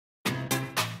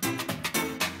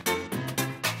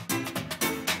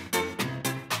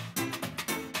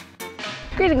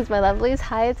Greetings, my lovelies.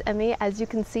 Hi, it's Emmy. As you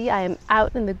can see, I am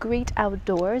out in the great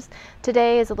outdoors.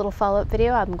 Today is a little follow-up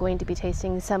video. I'm going to be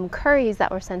tasting some curries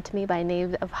that were sent to me by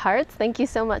Knave of Hearts. Thank you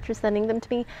so much for sending them to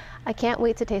me. I can't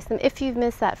wait to taste them. If you've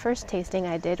missed that first tasting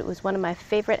I did, it was one of my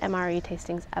favorite MRE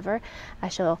tastings ever. I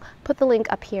shall put the link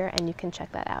up here and you can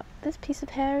check that out. This piece of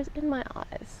hair is in my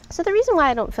eyes. So the reason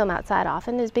why I don't film outside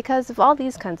often is because of all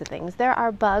these kinds of things. There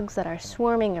are bugs that are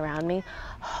swarming around me.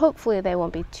 Hopefully they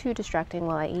won't be too distracting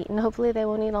while I eat, and hopefully they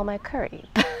won't eat all my curry.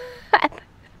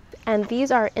 And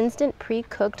these are instant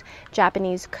pre-cooked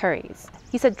Japanese curries.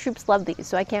 He said troops love these,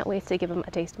 so I can't wait to give them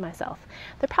a taste myself.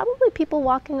 There are probably people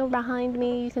walking behind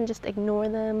me. You can just ignore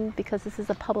them because this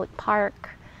is a public park.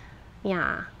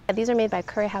 Yeah. These are made by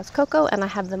Curry House Cocoa, and I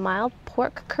have the mild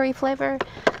pork curry flavor,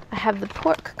 I have the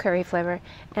pork curry flavor,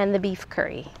 and the beef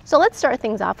curry. So let's start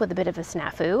things off with a bit of a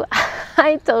snafu.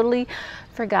 I totally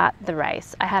forgot the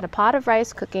rice. I had a pot of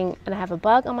rice cooking, and I have a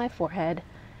bug on my forehead.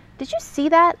 Did you see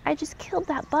that? I just killed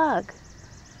that bug.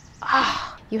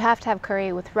 Ah, you have to have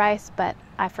curry with rice, but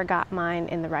I forgot mine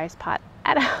in the rice pot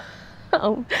at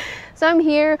home. So I'm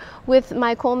here with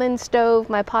my Coleman stove,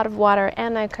 my pot of water,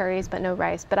 and my curries, but no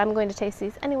rice. But I'm going to taste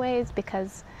these anyways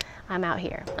because I'm out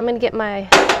here. I'm going to get my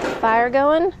fire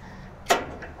going.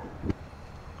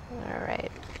 All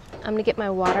right. I'm going to get my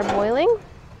water boiling.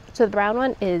 So the brown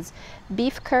one is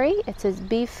beef curry. It says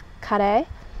beef kare,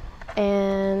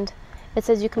 and it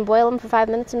says you can boil them for 5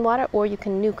 minutes in water or you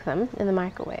can nuke them in the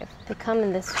microwave. They come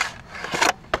in this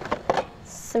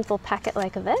simple packet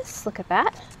like this. Look at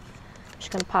that. I'm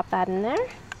just going to pop that in there.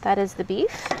 That is the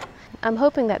beef. I'm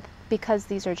hoping that because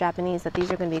these are Japanese that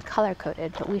these are going to be color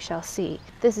coded, but we shall see.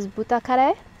 This is buta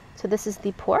kare. So this is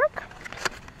the pork.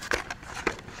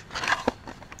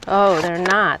 Oh, they're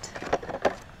not.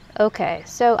 Okay,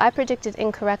 so I predicted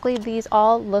incorrectly. These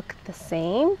all look the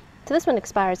same. So this one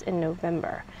expires in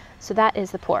November. So that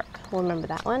is the pork. We'll remember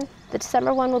that one. The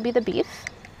December one will be the beef.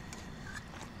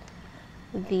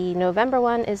 The November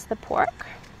one is the pork.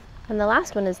 And the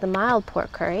last one is the mild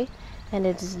pork curry. And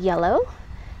it is yellow.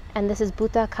 And this is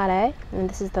buta kare. And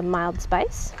this is the mild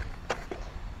spice.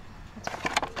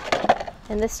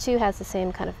 And this too has the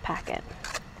same kind of packet.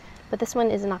 But this one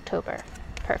is in October.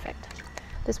 Perfect.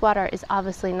 This water is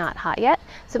obviously not hot yet,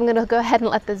 so I'm going to go ahead and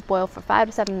let this boil for 5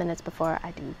 to 7 minutes before I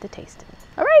do the tasting.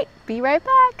 All right, be right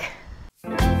back.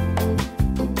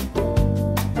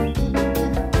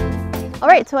 All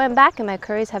right, so I'm back and my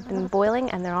curries have been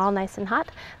boiling and they're all nice and hot.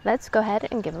 Let's go ahead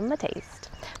and give them a taste.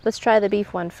 Let's try the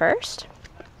beef one first.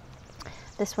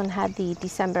 This one had the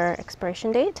December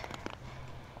expiration date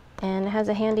and it has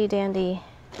a handy dandy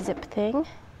zip thing.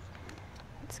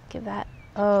 Let's give that,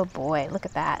 oh boy, look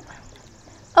at that.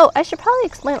 Oh, I should probably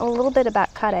explain a little bit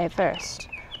about kare first.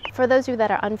 For those of you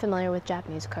that are unfamiliar with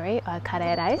Japanese curry,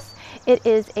 kare rice, it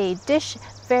is a dish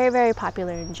very, very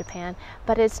popular in Japan,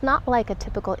 but it's not like a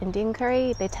typical Indian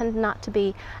curry. They tend not to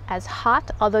be as hot,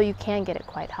 although you can get it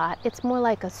quite hot. It's more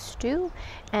like a stew,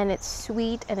 and it's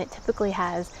sweet, and it typically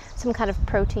has some kind of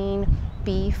protein,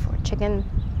 beef or chicken,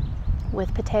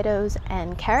 with potatoes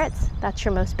and carrots. That's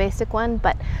your most basic one,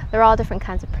 but there are all different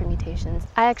kinds of permutations.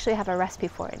 I actually have a recipe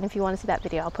for it, and if you want to see that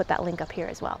video, I'll put that link up here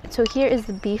as well. So here is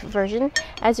the beef version.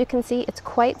 As you can see, it's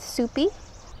quite soupy.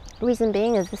 Reason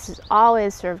being is this is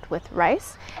always served with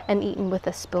rice and eaten with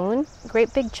a spoon.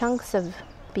 Great big chunks of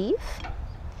beef,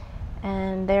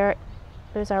 and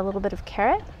there's our little bit of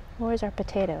carrot. Where's our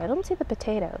potato? I don't see the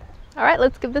potato. All right,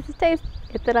 let's give this a taste.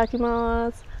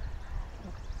 Itadakimasu.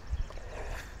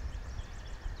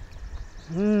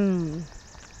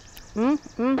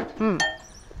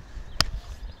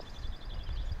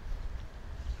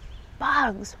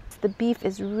 Bugs. The beef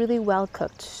is really well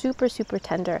cooked, super, super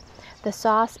tender. The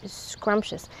sauce is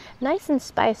scrumptious, nice and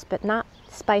spiced, but not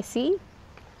spicy.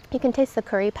 You can taste the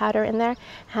curry powder in there. It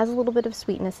has a little bit of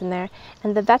sweetness in there,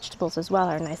 and the vegetables as well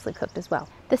are nicely cooked as well.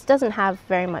 This doesn't have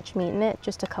very much meat in it,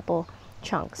 just a couple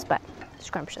chunks, but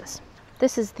scrumptious.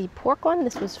 This is the pork one.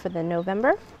 This was for the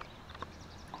November.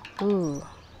 Ooh,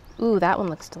 that one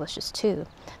looks delicious too.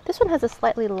 This one has a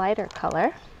slightly lighter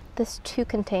color. This too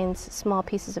contains small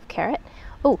pieces of carrot.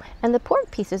 Oh, and the pork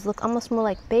pieces look almost more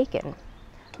like bacon.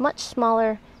 Much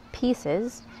smaller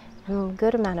pieces and a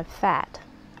good amount of fat.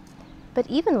 But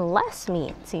even less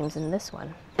meat seems in this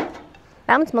one.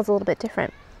 That one smells a little bit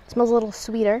different. It smells a little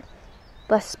sweeter,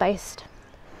 less spiced.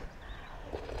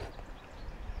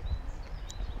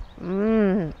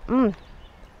 That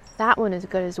one is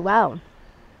good as well.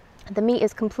 The meat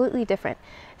is completely different.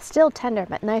 Still tender,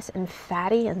 but nice and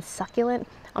fatty and succulent,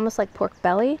 almost like pork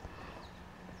belly.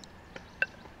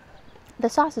 The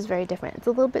sauce is very different. It's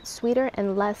a little bit sweeter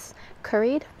and less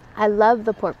curried, I love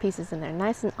the pork pieces in there,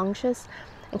 nice and unctuous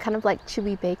and kind of like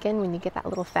chewy bacon when you get that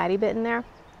little fatty bit in there.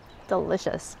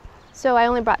 Delicious. So I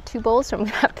only brought 2 bowls, so I'm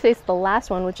gonna have to taste the last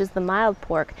one, which is the mild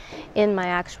pork in my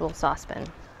actual saucepan.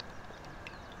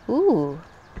 Ooh,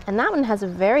 and that one has a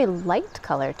very light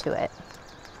color to it,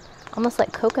 almost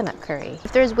like coconut curry.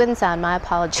 If there's wind sound, my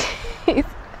apologies.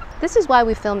 This is why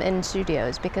we film in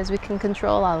studios, because we can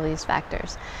control all of these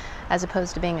factors as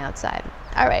opposed to being outside.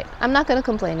 All right, I'm not gonna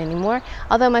complain anymore,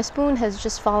 although my spoon has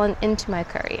just fallen into my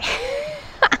curry.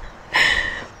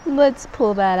 Let's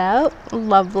pull that out.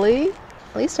 Lovely.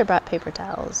 At least I brought paper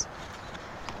towels.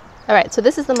 All right, so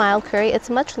this is the mild curry. It's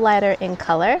much lighter in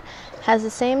color. Has the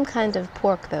same kind of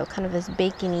pork though, kind of this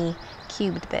bacony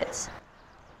cubed bits.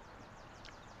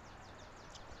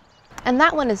 And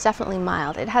that one is definitely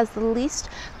mild. It has the least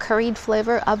curried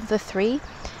flavor of the 3.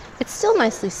 It's still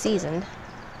nicely seasoned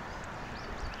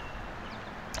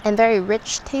and very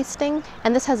rich tasting.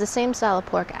 And this has the same style of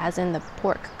pork as in the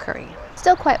pork curry.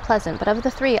 Still quite pleasant, but of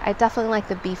the 3, I definitely like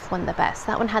the beef one the best.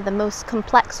 That one had the most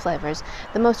complex flavors,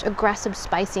 the most aggressive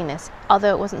spiciness,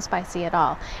 although it wasn't spicy at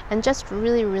all, and just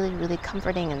really, really, really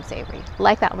comforting and savory.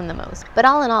 Like that one the most. But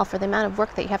all in all, for the amount of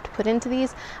work that you have to put into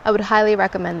these, I would highly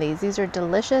recommend these. These are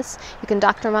delicious. You can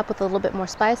doctor them up with a little bit more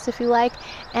spice if you like,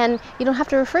 and you don't have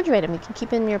to refrigerate them. You can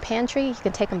keep them in your pantry. You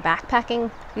can take them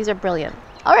backpacking. These are brilliant.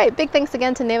 All right, big thanks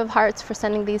again to Knave of Hearts for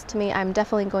sending these to me. I'm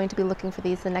definitely going to be looking for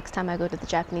these the next time I go to the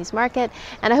Japanese market.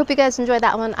 And I hope you guys enjoyed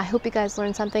that one. I hope you guys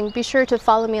learned something. Be sure to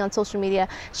follow me on social media,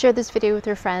 share this video with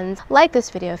your friends, like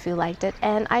this video if you liked it,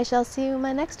 and I shall see you in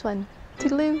my next one.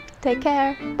 Toodaloo, take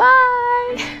care,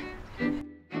 bye!